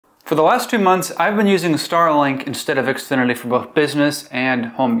For the last 2 months, I've been using Starlink instead of Xfinity for both business and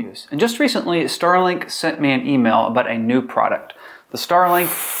home use. And just recently, Starlink sent me an email about a new product, the Starlink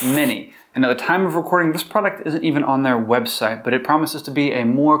Mini. And at the time of recording, this product isn't even on their website, but it promises to be a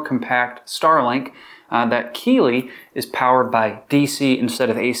more compact Starlink that keyly is powered by DC instead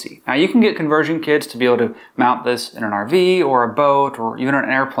of AC. Now you can get conversion kits to be able to mount this in an RV or a boat or even an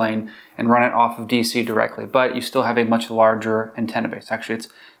airplane and run it off of DC directly, but you still have a much larger antenna base. Actually, it's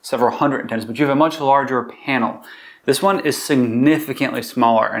several hundred antennas, but you have a much larger panel. This one is significantly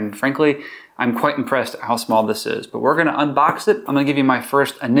smaller, and frankly, I'm quite impressed at how small this is. But we're gonna unbox it. I'm gonna give you my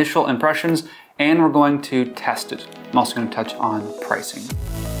first initial impressions, and we're going to test it. I'm also gonna touch on pricing.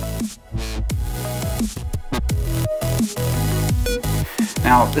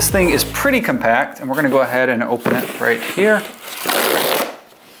 Now, this thing is pretty compact, and we're gonna go ahead and open it right here.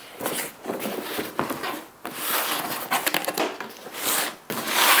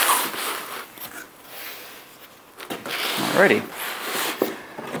 Alrighty.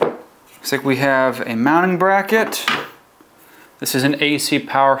 Looks like we have a mounting bracket. This is an AC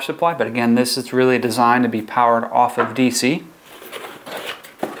power supply, but again, this is really designed to be powered off of DC.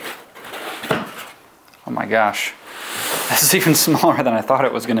 Oh my gosh. This is even smaller than I thought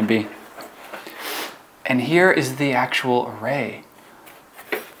it was going to be. And here is the actual array.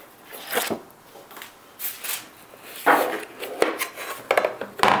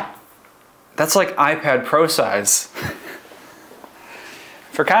 That's like iPad Pro size.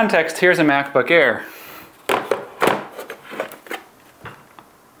 For context, here's a MacBook Air.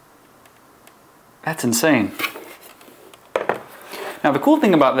 That's insane. Now the cool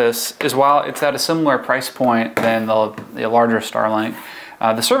thing about this is while it's at a similar price point than the larger Starlink,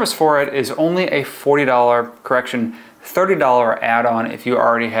 the service for it is only a $40, correction, $30 add-on if you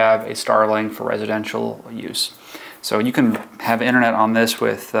already have a Starlink for residential use. So you can have internet on this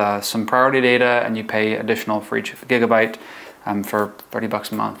with some priority data, and you pay additional for each gigabyte for 30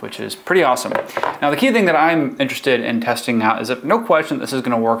 bucks a month, which is pretty awesome. Now the key thing that I'm interested in testing out is that no question this is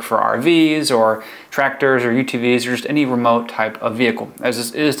going to work for RVs or tractors or UTVs or just any remote type of vehicle, as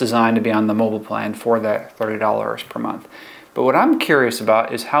this is designed to be on the mobile plan for that $30 per month. But what I'm curious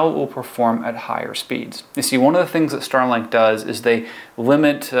about is how it will perform at higher speeds. You see, one of the things that Starlink does is they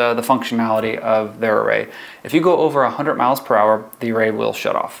limit the functionality of their array. If you go over 100 miles per hour, the array will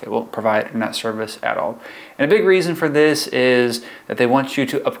shut off. It won't provide internet service at all. And a big reason for this is that they want you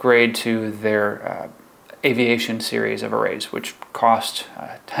to upgrade to their Aviation series of arrays, which cost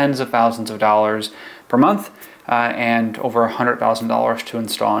tens of thousands of dollars per month. And over $100,000 to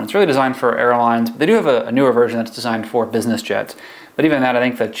install. And it's really designed for airlines. They do have a newer version that's designed for business jets. But even that, I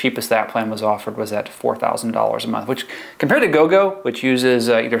think the cheapest that plan was offered was at $4,000 a month, which compared to GoGo, which uses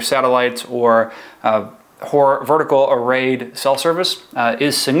either satellites or vertical arrayed cell service,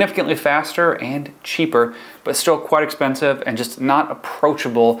 is significantly faster and cheaper, but still quite expensive and just not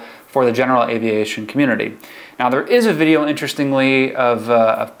approachable for the general aviation community. Now there is a video, interestingly, of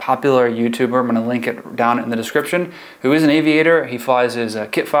a popular YouTuber, I'm going to link it down in the description, who is an aviator. He flies his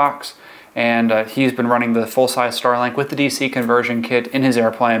Kit Fox, and he's been running the full-size Starlink with the DC conversion kit in his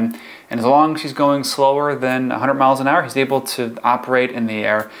airplane. And as long as he's going slower than 100 miles an hour, he's able to operate in the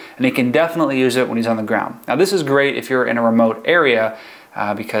air, and he can definitely use it when he's on the ground. Now this is great if you're in a remote area,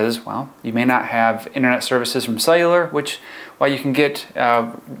 because, well, you may not have internet services from cellular, which, while you can get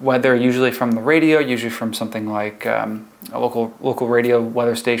weather usually from the radio, usually from something like local radio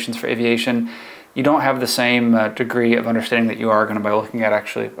weather stations for aviation, you don't have the same degree of understanding that you are going to by looking at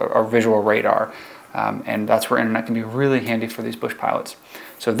actually a visual radar. And that's where internet can be really handy for these bush pilots.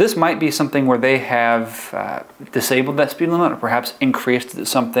 So this might be something where they have disabled that speed limit, or perhaps increased it to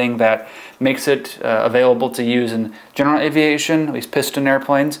something that makes it available to use in general aviation, at least piston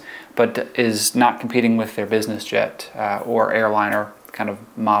airplanes, but is not competing with their business jet or airliner kind of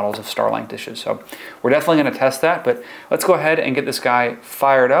models of Starlink dishes. So we're definitely going to test that, but let's go ahead and get this guy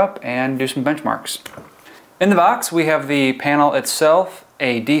fired up and do some benchmarks. In the box, we have the panel itself,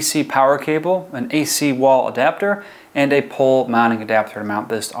 a DC power cable, an AC wall adapter, and a pole mounting adapter to mount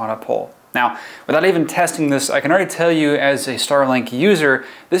this on a pole. Now, without even testing this, I can already tell you as a Starlink user,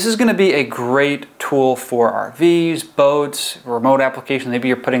 this is going to be a great tool for RVs, boats, remote applications. Maybe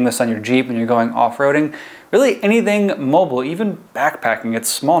you're putting this on your Jeep and you're going off-roading. Really anything mobile, even backpacking. It's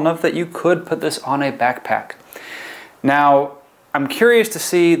small enough that you could put this on a backpack. Now, I'm curious to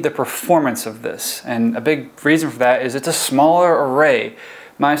see the performance of this, and a big reason for that is it's a smaller array.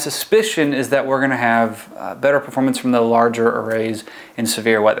 My suspicion is that we're going to have better performance from the larger arrays in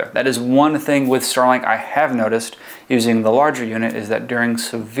severe weather. That is one thing with Starlink I have noticed using the larger unit, is that during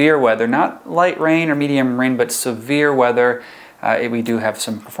severe weather, not light rain or medium rain, but severe weather, we do have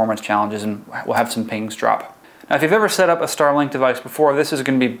some performance challenges and we'll have some pings drop. Now, if you've ever set up a Starlink device before, this is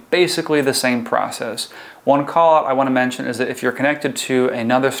going to be basically the same process. One call out I want to mention is that if you're connected to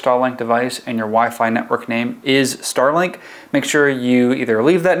another Starlink device and your Wi-Fi network name is Starlink, make sure you either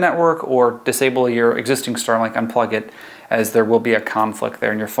leave that network or disable your existing Starlink, unplug it, as there will be a conflict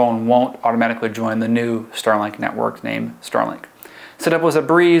there and your phone won't automatically join the new Starlink network named Starlink. Setup was a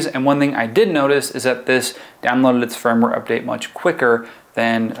breeze, and one thing I did notice is that this downloaded its firmware update much quicker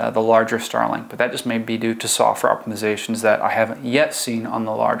than the larger Starlink, but that just may be due to software optimizations that I haven't yet seen on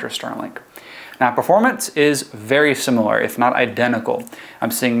the larger Starlink. Now, performance is very similar, if not identical.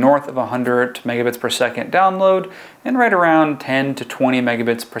 I'm seeing north of 100 megabits per second download and right around 10 to 20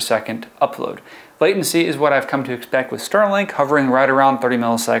 megabits per second upload. Latency is what I've come to expect with Starlink, hovering right around 30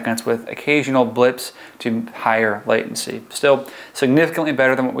 milliseconds with occasional blips to higher latency. Still significantly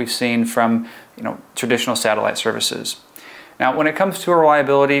better than what we've seen from traditional satellite services. Now, when it comes to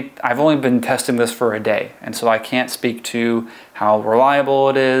reliability, I've only been testing this for a day, and so I can't speak to how reliable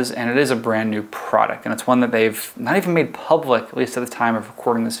it is, and it is a brand new product, and it's one that they've not even made public, at least at the time of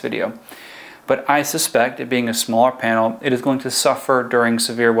recording this video. But I suspect, it being a smaller panel, it is going to suffer during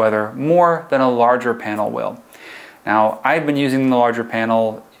severe weather more than a larger panel will. Now, I've been using the larger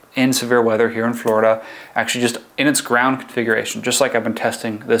panel in severe weather here in Florida, actually just in its ground configuration, just like I've been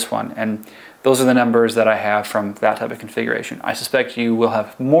testing this one. And those are the numbers that I have from that type of configuration. I suspect you will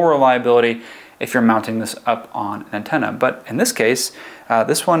have more reliability if you're mounting this up on an antenna. But in this case,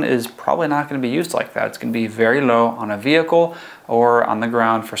 this one is probably not going to be used like that. It's going to be very low on a vehicle or on the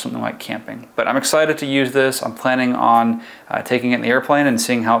ground for something like camping. But I'm excited to use this. I'm planning on taking it in the airplane and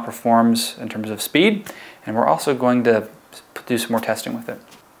seeing how it performs in terms of speed. And we're also going to do some more testing with it.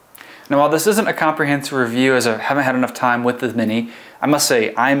 Now, while this isn't a comprehensive review, as I haven't had enough time with the Mini, I must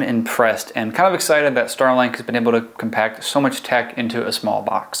say I'm impressed and kind of excited that Starlink has been able to compact so much tech into a small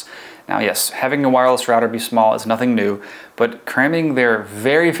box. Now, yes, having a wireless router be small is nothing new, but cramming their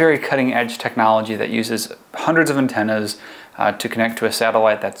very, very cutting-edge technology that uses hundreds of antennas to connect to a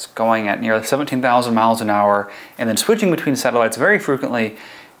satellite that's going at nearly 17,000 miles an hour, and then switching between satellites very frequently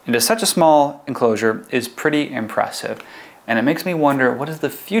into such a small enclosure is pretty impressive. And it makes me wonder, what is the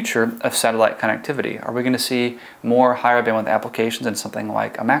future of satellite connectivity? Are we going to see more higher bandwidth applications in something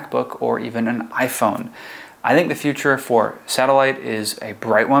like a MacBook or even an iPhone? I think the future for satellite is a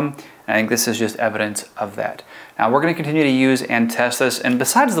bright one, and I think this is just evidence of that. Now, we're going to continue to use and test this, and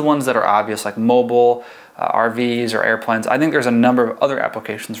besides the ones that are obvious, like mobile, RVs, or airplanes, I think there's a number of other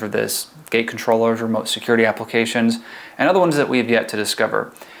applications for this, gate controllers, remote security applications, and other ones that we have yet to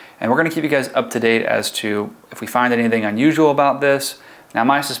discover. And we're going to keep you guys up to date as to if we find anything unusual about this. Now,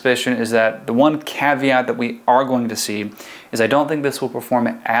 my suspicion is that the one caveat that we are going to see is I don't think this will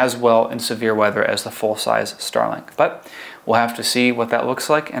perform as well in severe weather as the full-size Starlink. But we'll have to see what that looks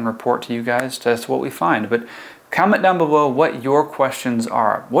like and report to you guys as to what we find. But comment down below what your questions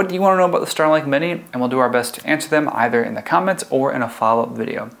are. What do you want to know about the Starlink Mini? And we'll do our best to answer them either in the comments or in a follow-up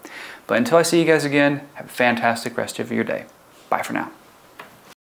video. But until I see you guys again, have a fantastic rest of your day. Bye for now.